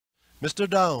Mr.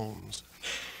 Downs.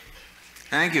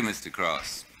 Thank you, Mr.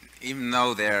 Cross. Even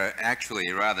though they're actually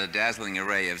a rather dazzling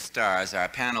array of stars, our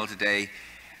panel today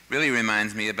really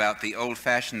reminds me about the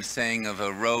old-fashioned saying of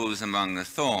a rose among the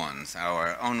thorns.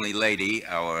 Our only lady,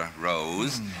 our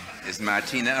rose, is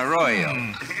Martina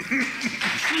Arroyo.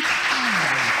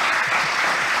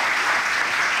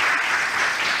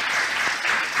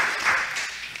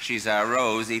 She's our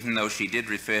rose, even though she did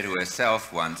refer to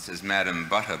herself once as Madame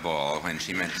Butterball when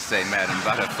she meant to say Madame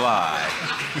Butterfly.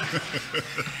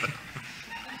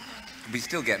 We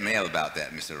still get mail about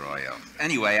that, Miss Arroyo.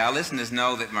 Anyway, our listeners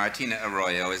know that Martina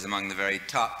Arroyo is among the very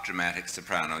top dramatic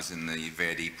sopranos in the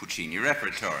Verdi-Puccini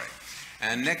repertory.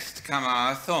 And next come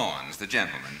our thorns, the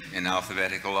gentlemen. In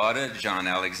alphabetical order, John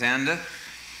Alexander,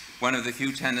 one of the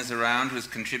few tenors around who's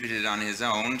contributed on his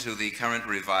own to the current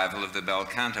revival of the bel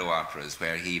canto operas,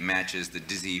 where he matches the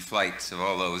dizzy flights of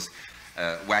all those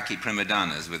wacky prima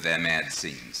donnas with their mad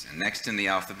scenes. And next in the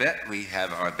alphabet, we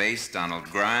have our bass, Donald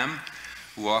Gramm,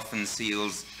 who often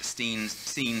seals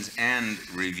scenes and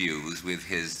reviews with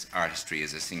his artistry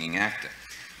as a singing actor.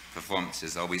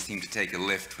 Performances always seem to take a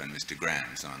lift when Mr.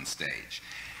 Gramm's on stage.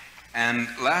 And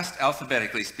last,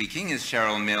 alphabetically speaking, is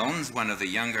Sherrill Milnes, one of the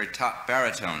younger top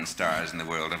baritone stars in the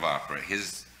world of opera.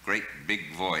 His great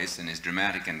big voice and his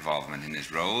dramatic involvement in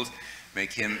his roles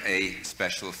make him a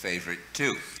special favorite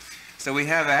too. So we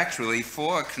have actually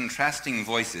 4 contrasting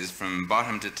voices from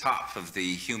bottom to top of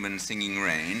the human singing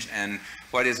range, and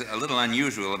what is a little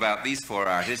unusual about these 4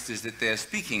 artists is that their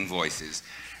speaking voices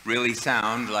really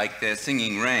sound like their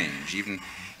singing range. Even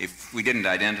if we didn't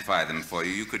identify them for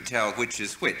you, you could tell which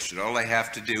is which, and all they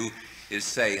have to do is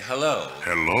say hello.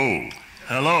 Hello.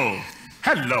 Hello.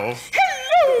 Hello.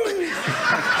 Hello.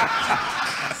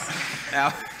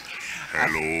 Now,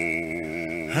 Hello.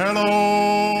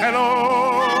 Hello.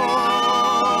 Hello.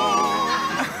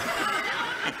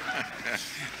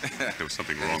 There was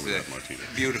something wrong with that, Martina.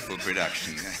 Beautiful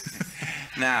production.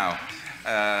 Now,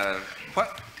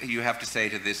 what do you have to say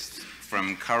to this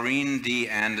from Corinne D.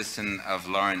 Anderson of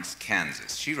Lawrence,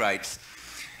 Kansas? She writes,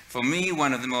 "For me,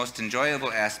 one of the most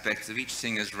enjoyable aspects of each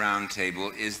Singers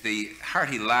Roundtable is the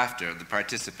hearty laughter of the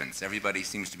participants. Everybody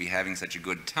seems to be having such a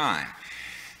good time.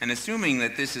 And assuming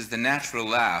that this is the natural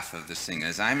laugh of the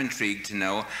singers, I'm intrigued to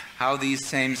know how these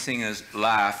same singers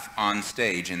laugh on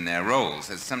stage in their roles,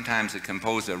 as sometimes a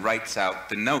composer writes out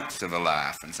the notes of a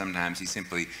laugh, and sometimes he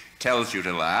simply tells you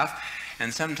to laugh,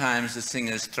 and sometimes the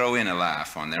singers throw in a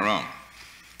laugh on their own.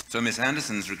 So Miss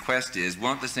Anderson's request is,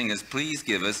 won't the singers please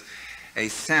give us a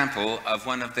sample of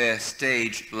one of their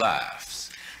stage laughs?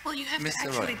 Well, you have Miss to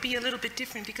actually Arroyo. be a little bit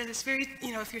different because it's very,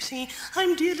 you know, if you're singing,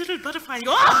 I'm dear little butterfly, and you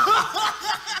go, oh!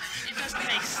 It doesn't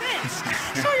make sense.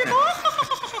 So you go,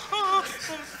 oh!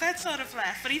 That sort of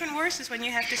laugh. But even worse is when you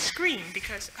have to scream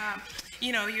because,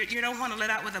 you know, you don't want to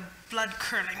let out with a blood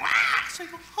curdling. So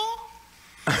you go, oh!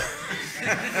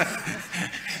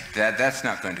 That's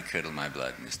not going to curdle my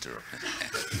blood, Mr.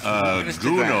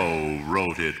 Gounod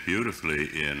wrote it beautifully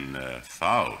in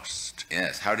Faust.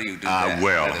 Yes, how do you do that?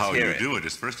 Well, Let us how hear you it. do it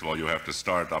is, first of all, you have to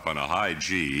start up on a high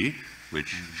G,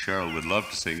 which Sherrill would love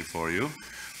to sing for you.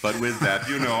 But with that,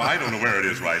 you know, I don't know where it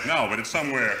is right now, but it's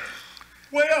somewhere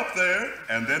way up there.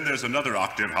 And then there's another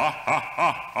octave, ha, ha,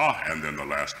 ha, ha, and then the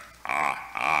last, ah,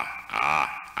 ah, ah,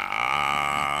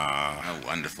 ah. A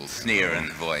wonderful sneer in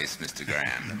the voice, Mr.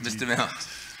 Gramm. Mr. Milnes.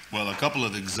 Well, a couple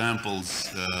of examples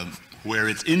where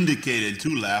it's indicated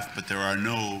to laugh, but there are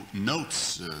no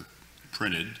notes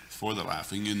printed for the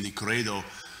laughing. In the Credo,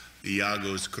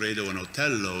 Iago's Credo and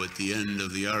Otello, at the end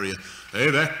of the aria, E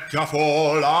vecchia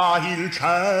fola il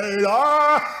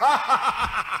cielo,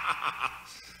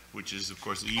 which is, of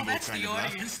course, the evil That's kind the of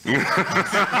laugh. audience. So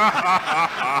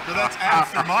that's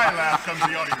after my laugh comes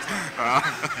the audience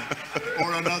laugh.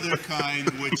 Or another kind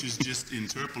which is just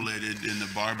interpolated in the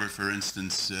barber, for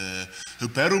instance,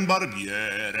 per un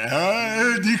barbiere,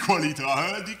 di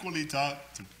qualità,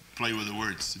 to play with the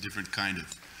words, a different kind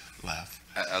of laugh.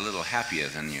 A little happier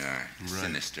than your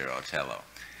sinister Otello.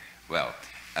 Well,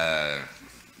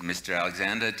 Mr.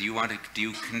 Alexander, do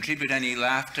you contribute any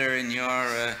laughter in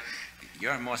your?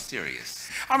 You're more serious.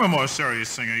 I'm a more serious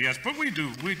singer, yes, but we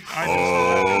do.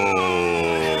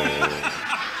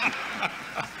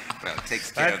 Well, it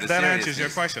takes care of the that seriousness. answers your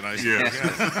question, I see. Yes.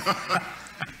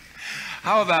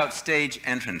 How about stage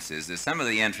entrances? Some of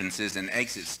the entrances and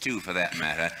exits too, for that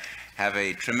matter, have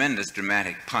a tremendous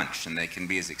dramatic punch, and they can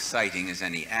be as exciting as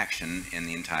any action in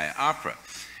the entire opera.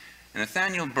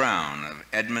 Nathaniel Brown of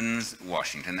Edmonds,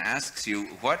 Washington, asks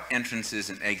you, what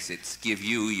entrances and exits give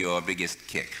you your biggest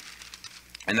kick?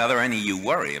 And are there any you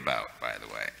worry about, by the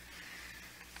way?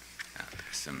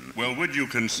 Well, would you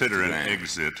consider an Gramm.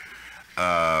 exit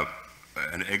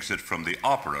an exit from the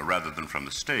opera rather than from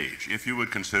the stage. If you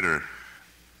would consider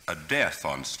a death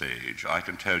on stage, I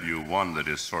can tell you one that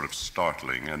is sort of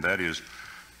startling, and that is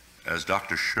as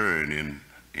Dr. Schön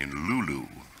in Lulu.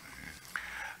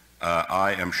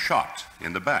 I am shot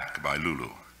in the back by Lulu.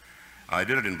 I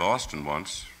did it in Boston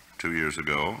once, 2 years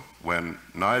ago, when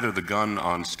neither the gun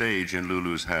on stage in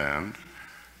Lulu's hand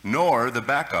nor the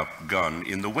backup gun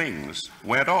in the wings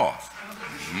went off.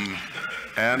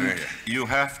 And you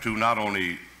have to not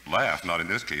only laugh, not in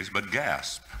this case, but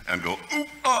gasp and go, ooh,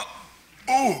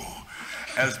 ooh,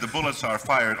 as the bullets are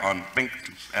fired on bang,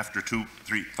 after 2,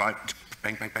 3, 5,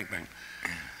 bang, bang, bang, bang.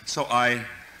 So I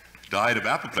died of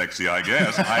apoplexy, I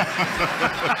guess.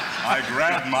 I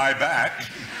grabbed my back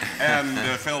and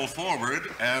fell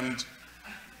forward and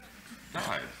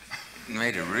died.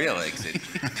 Made a real exit.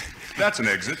 That's an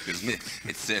exit, isn't it?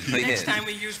 It certainly Next is. time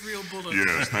we use real bullets.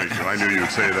 Yes, thank you. I knew you'd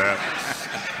say that.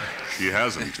 She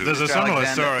has them, too. There's a Mr. similar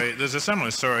Alexander. story. There's a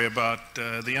similar story about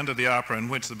the end of the opera in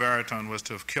which the baritone was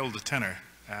to have killed the tenor,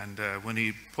 and when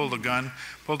he pulled the gun,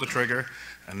 pulled the trigger,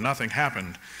 and nothing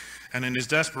happened. And in his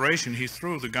desperation, he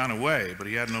threw the gun away, but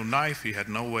he had no knife. He had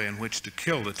no way in which to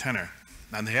kill the tenor,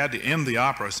 and they had to end the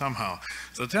opera somehow.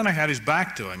 So the tenor had his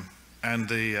back to him, and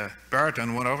the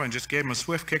baritone went over and just gave him a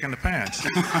swift kick in the pants.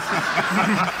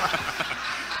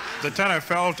 The tenor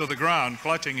fell to the ground,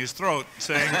 clutching his throat,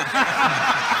 saying,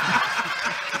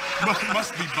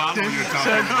 Must be Barlow you're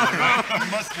talking about, right?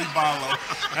 Must be Barlow.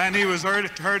 and he was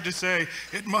heard to say,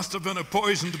 "It must have been a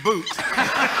poisoned boot."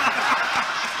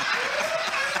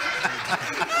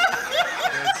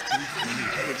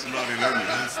 It's not in there.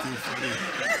 That's too funny.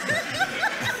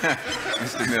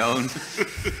 Mr. Milnes.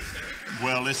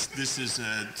 Well, this is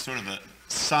sort of a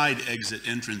side exit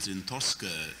entrance in Tosca.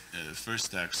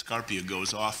 First act, Scarpia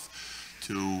goes off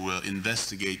to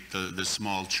investigate the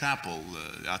small chapel,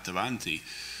 Attavanti.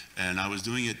 And I was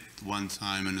doing it one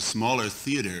time in a smaller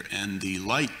theater, and the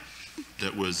light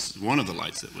that was, one of the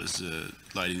lights that was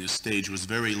lighting the stage was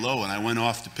very low, and I went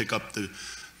off to pick up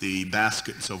the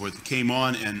basket and so forth. It came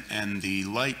on, and the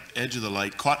light, edge of the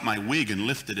light caught my wig and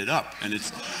lifted it up. And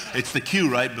it's the cue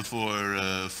right before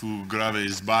fu grave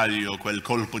sbaglio quel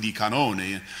colpo di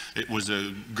canone. It was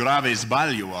a grave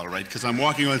sbaglio, all right, because I'm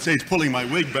walking on stage pulling my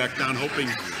wig back down, hoping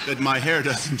that my hair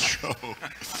doesn't show.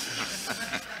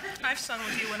 I've sung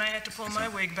with you when I had to pull my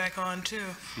wig back on, too.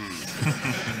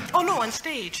 Oh, no, on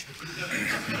stage.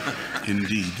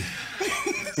 Indeed.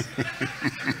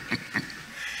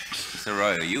 Mr.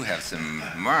 Arroyo, you have some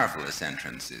marvelous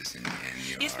entrances in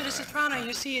your... Yes, but a soprano,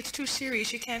 you see, it's too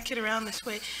serious. You can't get around this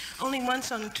way. Only once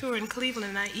on a tour in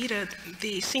Cleveland, Aida,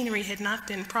 the scenery had not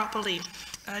been properly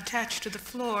attached to the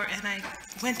floor, and I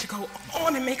went to go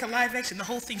on and make a live exit, and the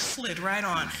whole thing slid right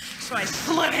on. So I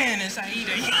slid in as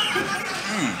Aida,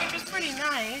 which was pretty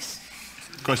nice.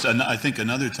 Of course, I think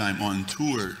another time on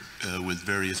tour with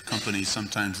various companies,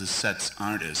 sometimes the sets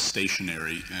aren't as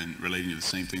stationary, and relating to the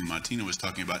same thing Martina was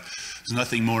talking about. There's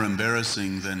nothing more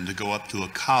embarrassing than to go up to a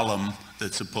column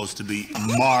that's supposed to be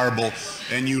marble,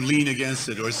 and you lean against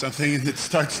it or something, and it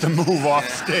starts to move off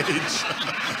stage.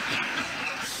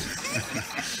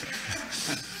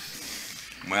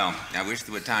 Well, I wish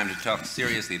there were time to talk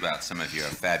seriously about some of your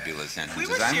fabulous entrances.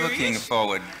 We were I'm looking serious.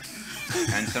 forward,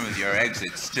 and some of your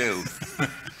exits, too.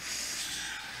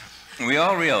 We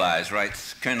all realize,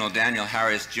 writes Colonel Daniel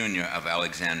Harris, Jr. of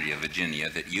Alexandria, Virginia,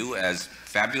 that you, as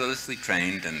fabulously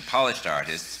trained and polished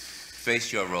artists,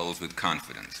 face your roles with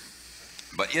confidence.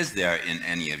 But is there in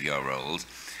any of your roles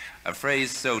a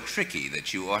phrase so tricky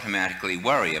that you automatically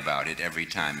worry about it every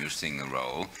time you sing the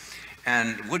role?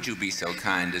 And would you be so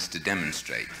kind as to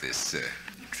demonstrate this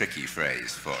tricky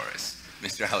phrase for us?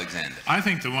 Mr. Alexander. I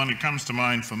think the one that comes to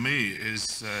mind for me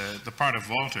is the part of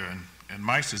Walter in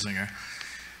Meistersinger.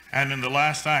 And in the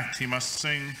last act, he must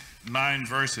sing 9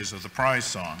 verses of the prize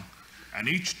song. And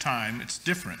each time it's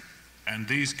different. And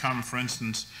these come, for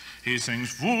instance, he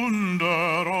sings Wunder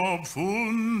ob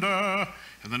Wunder.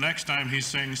 And the next time he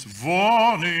sings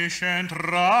wohnlich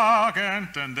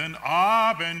tragend, and then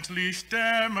abendlich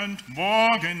dämmend,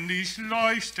 morgendlich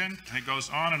leuchtend. And it goes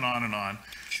on and on and on.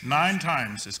 9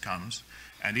 times this comes.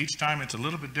 And each time it's a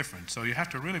little bit different. So you have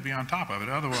to really be on top of it.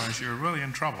 Otherwise, you're really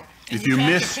in trouble. And If you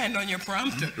can't miss- depend on your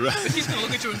prompter. He's going to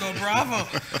look at you and go, bravo.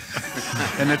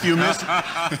 And if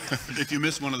you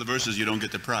miss one of the verses, you don't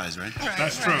get the prize, right? Right,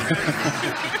 That's right. true.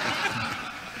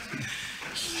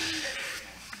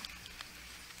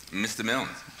 Mr. Milnes.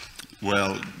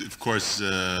 Well, of course,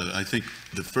 I think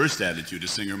the first attitude a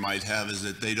singer might have is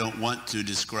that they don't want to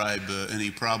describe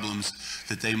any problems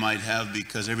that they might have,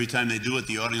 because every time they do it,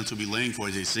 the audience will be laying for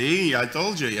it. They say, see, I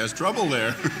told you, he has trouble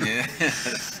there.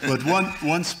 Yes. But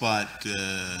one spot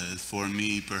for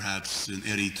me, perhaps in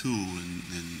Eritu,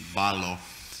 in Ballo,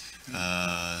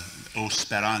 O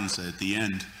Speranza at the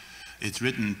end, it's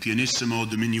written pianissimo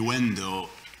diminuendo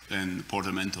and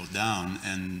portamento down,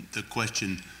 and the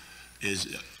question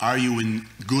is, are you in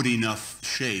good enough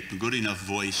shape, good enough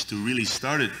voice to really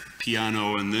start at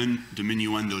piano and then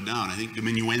diminuendo down? I think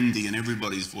diminuendi in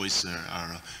everybody's voice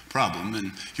are a problem,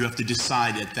 and you have to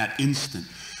decide at that instant,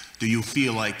 do you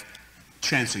feel like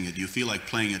chancing it? Do you feel like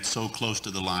playing it so close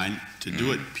to the line to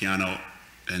do it piano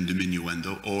and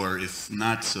diminuendo, or if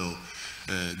not so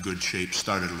good shape,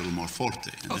 start it a little more forte?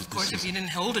 And Of course, if you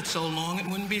didn't hold it so long, it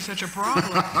wouldn't be such a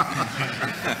problem.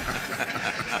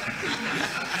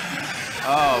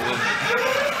 Oh, well.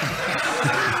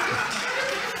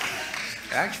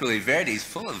 Actually, Verdi's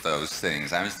full of those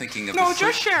things. I was thinking of... No,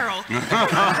 just Sherrill.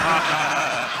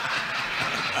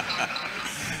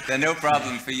 Then no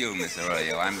problem for you, Miss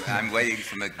Arroyo. I'm waiting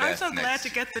for Macbeth I'm so glad next.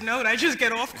 to get the note. I just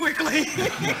get off quickly.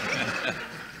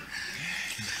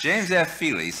 James F.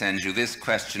 Feely sends you this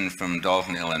question from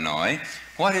Dalton, Illinois.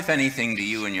 What, if anything, do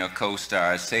you and your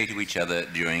co-stars say to each other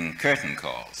during curtain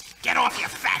calls? Get off, you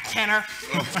fat tenor.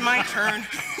 It's my turn.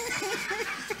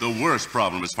 The worst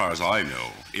problem, as far as I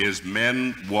know, is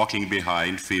men walking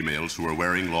behind females who are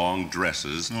wearing long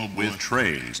dresses with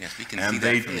trains. Yes, we can and see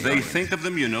they that from the they audience. think of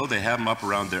them, you know, they have them up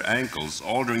around their ankles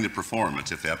all during the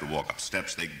performance. If they have to walk up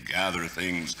steps, they gather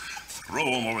things, throw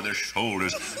them over their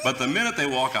shoulders. But the minute they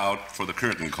walk out for the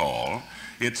curtain call,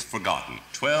 it's forgotten.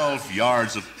 12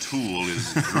 yards of tulle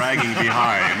is dragging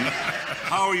behind.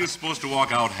 How are you supposed to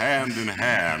walk out hand in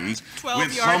hand 12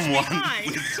 with yards someone, behind.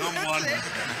 with someone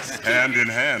That's it. hand in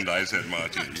hand? I said,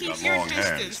 Martina, you Keep got your long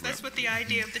distance. hands. That's what the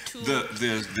idea of the tool.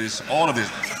 All of this.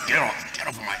 Get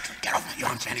off my train. Get off.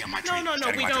 You're standing on my train. No,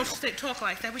 Standing we on my don't train. talk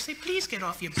like that. We say, please get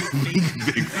off your big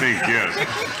feet. Big thing, yes.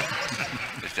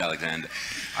 Mr. Alexander.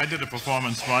 I did a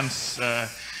performance once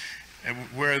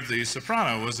where the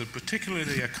soprano was a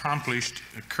particularly accomplished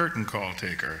curtain call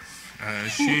taker.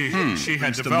 She had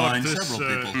Brings to developed mind this.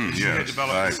 several people. She had Yes,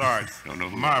 developed this art don't know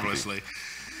who that marvelously.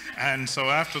 And so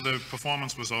after the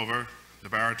performance was over, the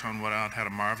baritone went out, had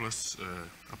a marvelous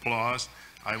applause.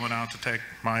 I went out to take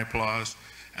my applause.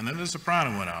 And then the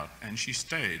soprano went out, and she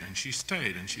stayed, and she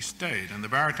stayed, and she stayed. And the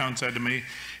baritone said to me,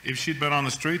 if she'd been on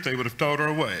the street, they would have towed her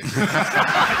away.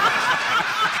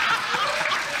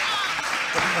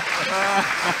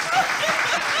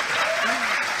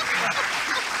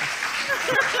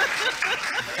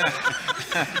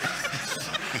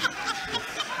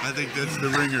 I think that's the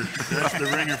ringer. That's the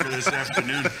ringer for this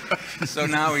afternoon. So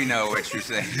now we know what you're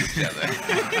saying to each other.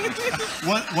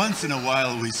 Once in a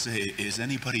while we say, is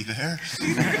anybody there?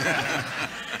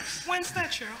 When's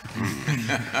that, Cheryl?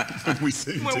 When we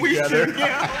sing When we sing,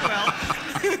 yeah, well.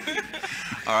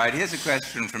 All right, here's a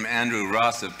question from Andrew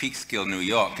Ross of Peekskill, New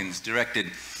York, and it's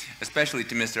directed especially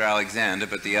to Mr. Alexander,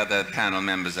 but the other panel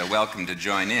members are welcome to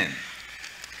join in.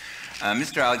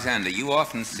 Mr. Alexander, you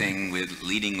often sing with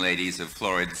leading ladies of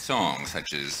florid songs,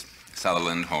 such as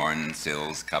Sutherland, Horn,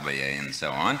 Sills, Caballé, and so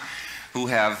on, who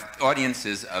have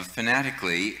audiences of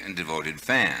fanatically devoted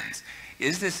fans.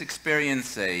 Is this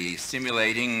experience a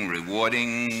stimulating,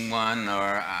 rewarding one,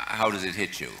 or how does it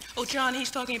hit you? Oh, John, he's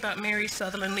talking about Mary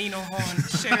Sutherland, Lena Horne,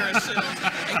 Sarah Sills,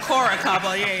 and Cora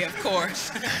Caballé, of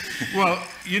course. Well,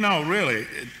 you know, really,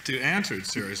 to answer it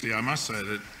seriously, I must say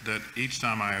that each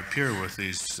time I appear with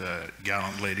these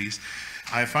gallant ladies,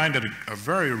 I find it a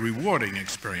very rewarding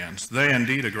experience. They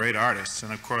indeed are great artists,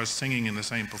 and of course, singing in the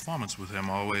same performance with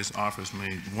them always offers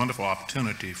me wonderful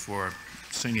opportunity for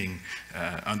singing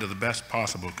under the best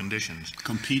possible conditions.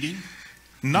 Competing?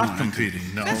 Not competing,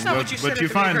 no. That's not what you said at the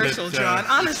rehearsal, John,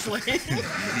 honestly.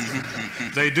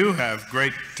 They do have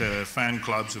great fan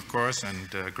clubs, of course,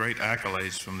 and great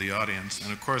accolades from the audience.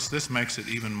 And of course, this makes it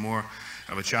even more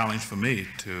of a challenge for me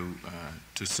to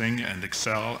sing and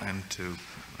excel and to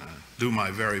do my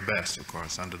very best, of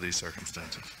course, under these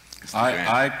circumstances.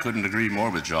 I couldn't agree more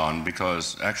with John,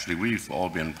 because actually we've all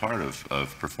been part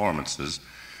of performances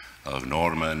of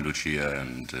Norma and Lucia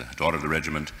and Daughter of the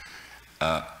Regiment.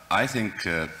 I think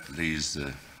these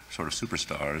sort of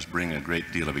superstars bring a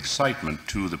great deal of excitement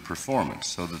to the performance,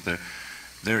 so that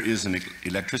there is an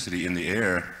electricity in the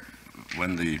air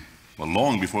when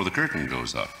long before the curtain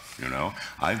goes up, you know.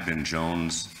 I've been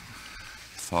Joan's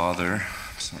father.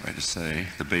 Sorry to say,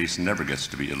 the bass never gets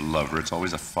to be a lover. It's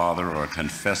always a father or a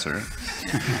confessor.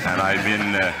 And I've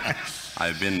been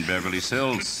I've been Beverly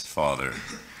Sills' father,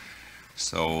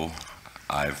 so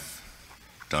I've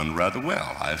done rather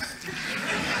well. I've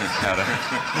had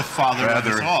The father of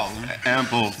rather us all.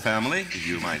 ample family,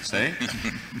 you might say.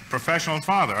 Professional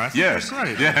father. I think Yes, that's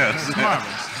great. yes. That's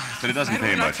marvelous. But it doesn't And pay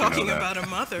we're not much, you know talking that. about a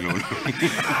mother.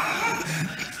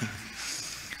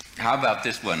 How about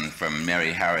this one from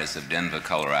Mary Harris of Denver,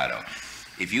 Colorado?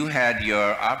 If you had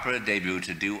your opera debut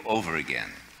to do over again,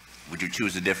 would you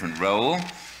choose a different role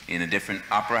in a different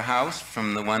opera house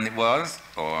from the one it was?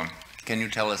 Or can you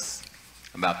tell us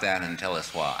about that and tell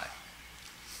us why?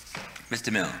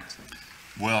 Mr. Milnes.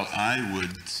 Well, I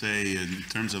would say in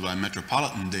terms of my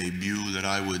Metropolitan debut that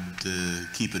I would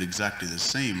keep it exactly the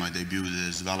same. My debut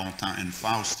is Valentin in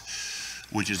Faust,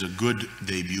 which is a good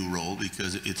debut role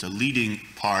because it's a leading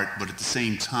part, but at the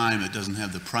same time it doesn't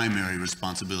have the primary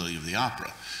responsibility of the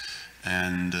opera.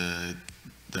 And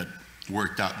that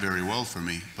worked out very well for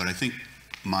me. But I think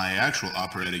my actual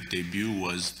operatic debut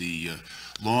was the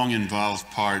long involved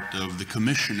part of the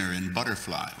commissioner in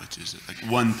Butterfly, which is like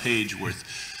one page worth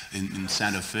in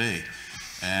Santa Fe.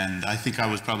 And I think I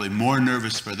was probably more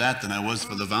nervous for that than I was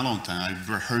for the Valentin. I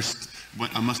rehearsed,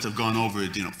 I must have gone over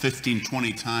it, 15,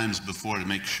 20 times before to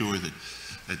make sure that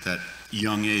at that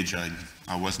young age I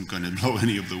wasn't going to know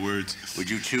any of the words. Would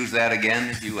you choose that again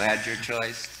if you had your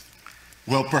choice?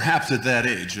 Well, perhaps at that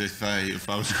age. If I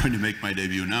was going to make my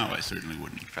debut now, I certainly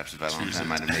wouldn't. Perhaps Valentin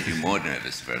might have made you more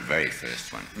nervous for the very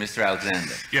first one. Mr.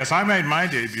 Alexander. Yes, I made my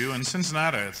debut in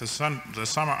Cincinnati at the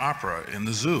Summer Opera in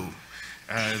the zoo.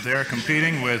 They're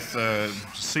competing with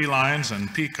sea lions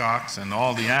and peacocks and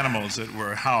all the animals that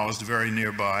were housed very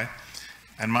nearby.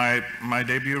 And my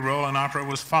debut role in opera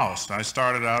was Faust. I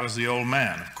started out as the old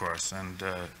man, of course, and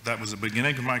that was the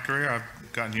beginning of my career. I've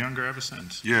gotten younger ever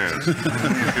since. Yes.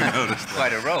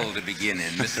 Quite a role to begin in.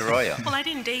 Mr. Arroyo. Well, I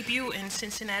didn't debut in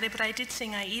Cincinnati, but I did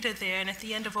sing Aida there, and at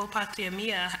the end of O Patria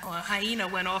Mia, a hyena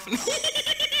went off and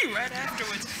right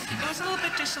afterwards. It was a little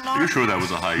bit disalarming. Are you sure that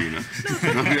was a hyena?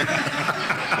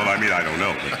 Well, I mean, I don't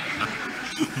know.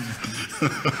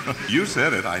 You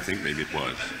said it. I think maybe it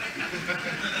was.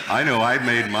 I know I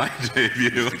made my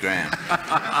debut Mr. Gramm.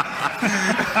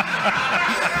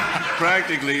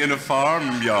 practically in a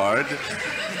farmyard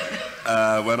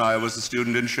when I was a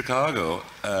student in Chicago.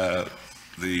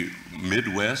 The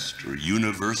Midwest or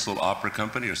Universal Opera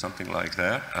Company or something like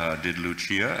that did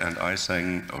Lucia, and I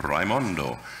sang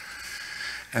Raimondo.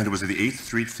 And it was at the 8th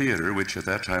Street Theater, which at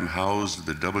that time housed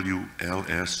the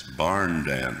WLS Barn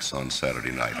Dance on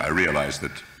Saturday night. I realize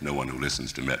that no one who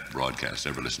listens to Met broadcasts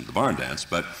ever listened to the Barn Dance,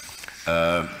 but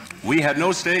we had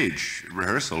no stage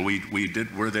rehearsal. We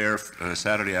were there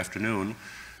Saturday afternoon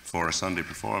for a Sunday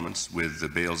performance with the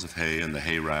bales of hay and the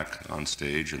hay rack on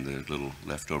stage and the little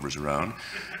leftovers around.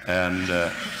 And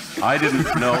I didn't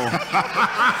know...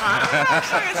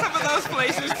 Some of those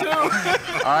places, too.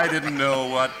 I didn't know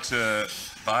what...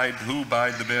 who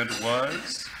Bide the Band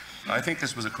was. I think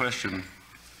this was a question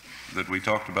that we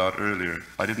talked about earlier.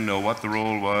 I didn't know what the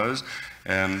role was,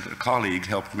 and a colleague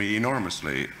helped me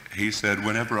enormously. He said,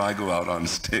 whenever I go out on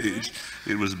stage,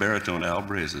 it was baritone Al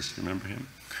Brazis, remember him?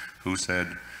 Who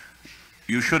said,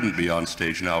 you shouldn't be on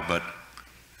stage now, but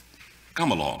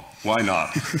come along. Why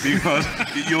not? Because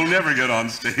you'll never get on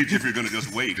stage if you're going to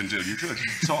just wait until you should.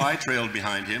 So I trailed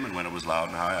behind him, and when it was loud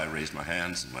and high, I raised my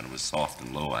hands, and when it was soft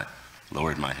and low, I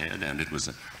lowered my head, and it was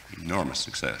an enormous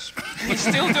success. He's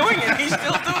still doing it. He's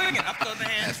still doing it. Up go the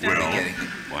hands. That's down. really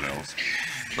What else?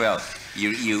 Well,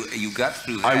 you got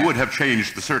through that. I would have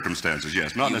changed the circumstances,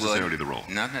 yes, not You necessarily would. the role.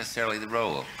 Not necessarily the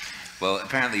role. Well,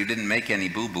 apparently you didn't make any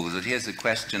boo-boos, but here's a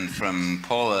question from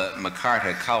Paula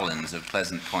McCarter Collins of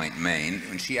Pleasant Point, Maine,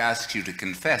 and she asks you to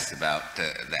confess about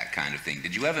that kind of thing.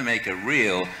 Did you ever make a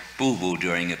real boo-boo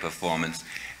during a performance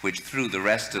which threw the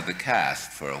rest of the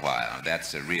cast for a while?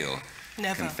 That's a real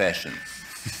Never. confession.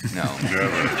 No.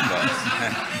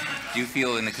 Do you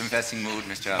feel in a confessing mood,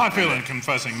 Mr. I feel in a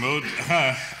confessing mood.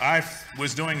 I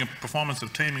was doing a performance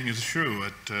of Taming of the Shrew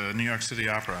at New York City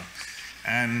Opera,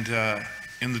 and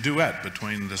in the duet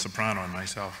between the soprano and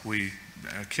myself, we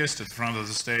kissed at the front of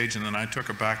the stage, and then I took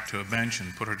her back to a bench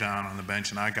and put her down on the bench,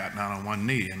 and I got down on one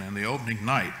knee, and in the opening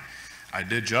night, I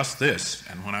did just this,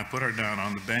 and when I put her down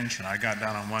on the bench and I got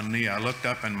down on one knee, I looked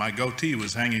up and my goatee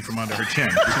was hanging from under her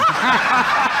chin.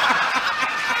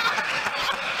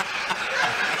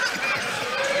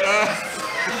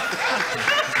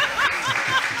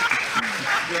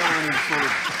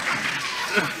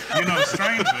 You know,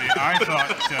 strangely,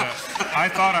 I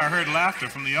thought I heard laughter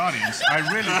from the audience. I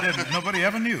really didn't. Nobody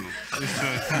ever knew.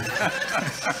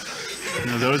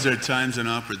 No, those are times in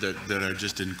opera that are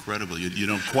just incredible. You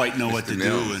don't quite know what to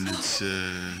do, and it's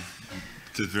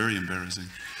It's very embarrassing.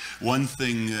 One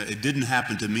thing, it didn't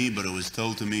happen to me, but it was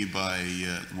told to me by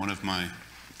one of my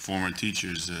former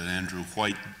teachers, Andrew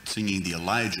White, singing the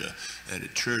Elijah at a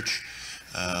church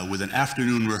with an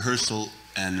afternoon rehearsal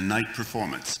and a night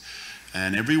performance.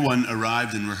 And everyone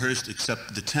arrived and rehearsed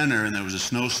except the tenor, and there was a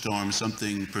snowstorm.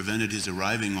 Something prevented his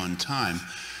arriving on time.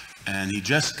 And he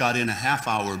just got in a half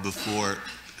hour before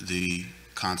the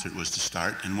concert was to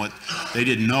start. And what they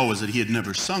didn't know was that he had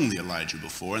never sung the Elijah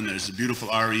before. And there's a beautiful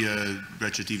aria,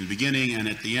 recitative in the beginning, and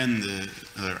at the end, the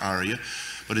aria.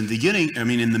 But in the beginning,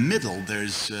 in the middle,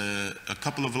 there's a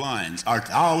couple of lines. Art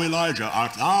thou Elijah?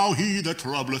 Art thou he that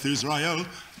troubleth Israel?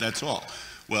 That's all.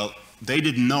 Well, they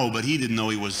didn't know, but he didn't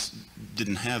know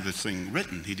didn't have the thing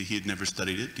written. He had never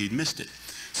studied it. He'd missed it.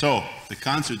 So the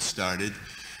concert started,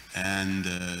 and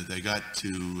they got to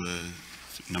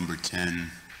number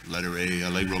 10, letter A,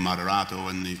 Allegro moderato,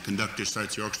 and the conductor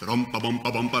starts the orchestra, and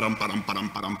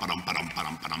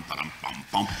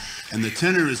the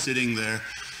tenor is sitting there,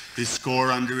 his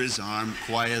score under his arm,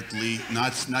 quietly,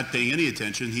 not paying any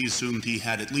attention. He assumed he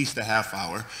had at least a half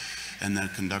hour, and the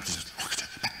conductor says,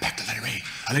 back to letter A,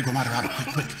 Allegro moderato,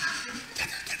 quick.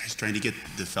 He's trying to get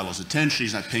the fellow's attention.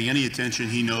 He's not paying any attention.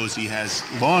 He knows he has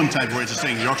long time before he's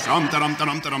singing the orchestra.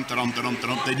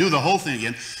 They do the whole thing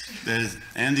again.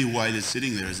 Andy White is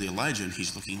sitting there as the Elijah, and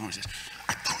he's looking over and says,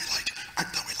 Art thou Elijah?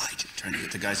 Art thou Elijah? Trying to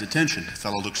get the guy's attention. The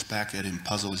fellow looks back at him,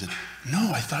 puzzled. He said,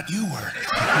 No, I thought you were.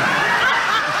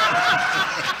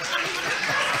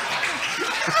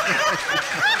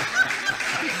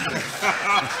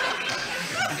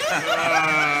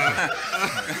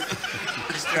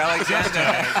 Mr.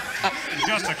 Alexander.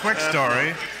 Just a quick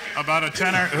story about a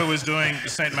tenor who was doing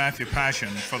St. Matthew Passion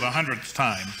for the 100th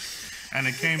time. And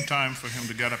it came time for him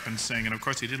to get up and sing. And of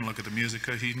course, he didn't look at the music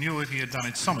because he knew it. He had done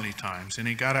it so many times. And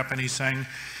he got up and he sang,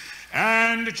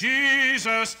 and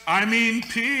Jesus,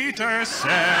 Peter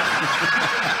said.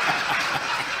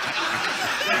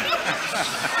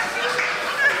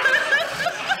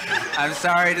 I'm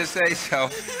sorry to say so,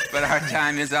 but our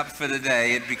time is up for the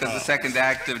day because the second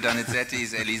act of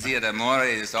Donizetti's Elisir d'Amore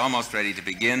is almost ready to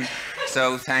begin.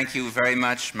 So thank you very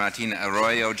much, Martina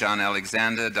Arroyo, John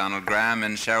Alexander, Donald Gramm,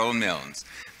 and Sherrill Milnes.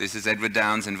 This is Edward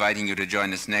Downs inviting you to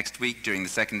join us next week during the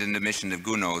second intermission of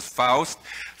Gounod's Faust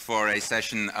for a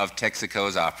session of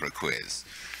Texaco's Opera Quiz.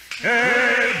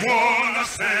 E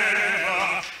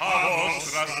buonasera a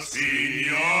vostra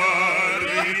signora.